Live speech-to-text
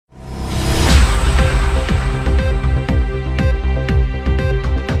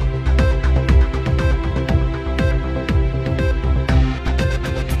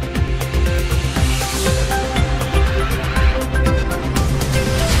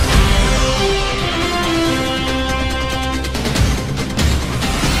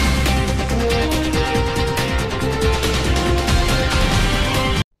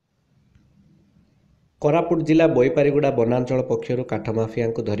କୋରାପୁଟ ଜିଲ୍ଲା ବୋଇପାରିଗୁଡ଼ା ବନାଞ୍ଚଳ ପକ୍ଷରୁ କାଠ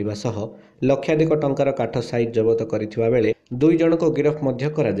ମାଫିଆଙ୍କୁ ଧରିବା ସହ ଲକ୍ଷାଧିକ ଟଙ୍କାର କାଠ ସାଇଜ୍ ଜବତ କରିଥିବା ବେଳେ 2 ଜଣଙ୍କୁ ଗିରଫ ମଧ୍ୟ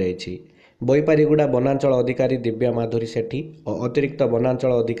କରାଯାଇଛି। ବୋଇପାରିଗୁଡ଼ା ବନାଞ୍ଚଳ ଅଧିକାରୀ ଦିବ୍ୟା ମାଧୁରୀ ସେଠୀ ଓ ଅତିରିକ୍ତ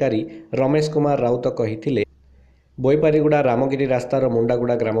ବନାଞ୍ଚଳ ଅଧିକାରୀ ରମେଶ କୁମାର ରାଉତ କହିଥିଲେ, ବୋଇପାରିଗୁଡ଼ା ରାମଗିରି ରାସ୍ତାର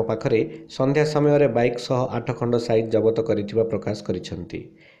ମୁଣ୍ଡାଗୁଡ଼ା ଗ୍ରାମ ପାଖରେ ସନ୍ଧ୍ୟା ସମୟରେ ବାଇକ୍ ସହ 8 ଖଣ୍ଡ ସାଇଜ୍ ଜବତ କରିଥିବା ପ୍ରକାଶ କରିଛନ୍ତି।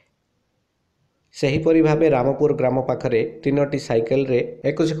 ସେହିପରି ଭାବେ ରାମପୁର ଗ୍ରାମ ପାଖରେ 3ଟି ସାଇକେଲରେ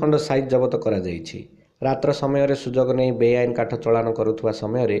 21 ଖଣ୍ଡ ସାଇଜ୍ ଜବତ କରାଯାଇଛି। ରାତ୍ର ସମୟରେ ସୁଯୋଗ ନେଇ ବେଆଇନ କାଠ ଚଳାଣ କରୁଥିବା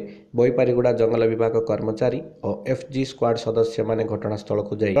ସମୟରେ ବୋଇପାରିଗୁଡ଼ା ଜଙ୍ଗଲ ବିଭାଗ କର୍ମଚାରୀ ଓ ଏଫ୍ଜି ସ୍କ୍ୱାଡ୍ ସଦସ୍ୟମାନେ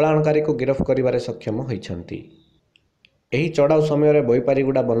ଘଟଣାସ୍ଥଳକୁ ଯାଇ ଚଳାଣକାରୀକୁ ଗିରଫ କରିବାରେ ସକ୍ଷମ ହୋଇଛନ୍ତି। ଏହି ଚଢ଼ାଉ ସମୟରେ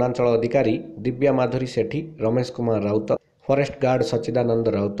ବୋଇପାରିଗୁଡ଼ା ବନାଞ୍ଚଳ ଅଧିକାରୀ Divya Madhuri Sethi, Ramesh Kumar Raut, forest guard Sachidananda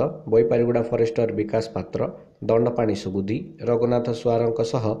Raut, ବୋଇପାରିଗୁଡ଼ା forester ବିକାଶ ପାତ୍ର, ଦଣ୍ଡପାଣି ସୁବୁଦ୍ଧି, ରଘୁନାଥ ସୁଆରଙ୍କ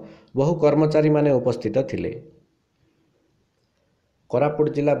ସହ ବହୁ କର୍ମଚାରୀମାନେ ଉପସ୍ଥିତ ଥିଲେ। କୋରାପୁଟ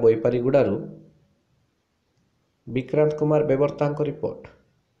ଜିଲ୍ଲା ବୋଇପାରିଗୁଡ଼ାରୁ ବିକ୍ରାନ୍ତ କୁମାର ବେବର୍ତ୍ତାଙ୍କ ରିପୋର୍ଟ,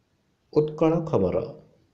 ଉତ୍କଳ ଖବର।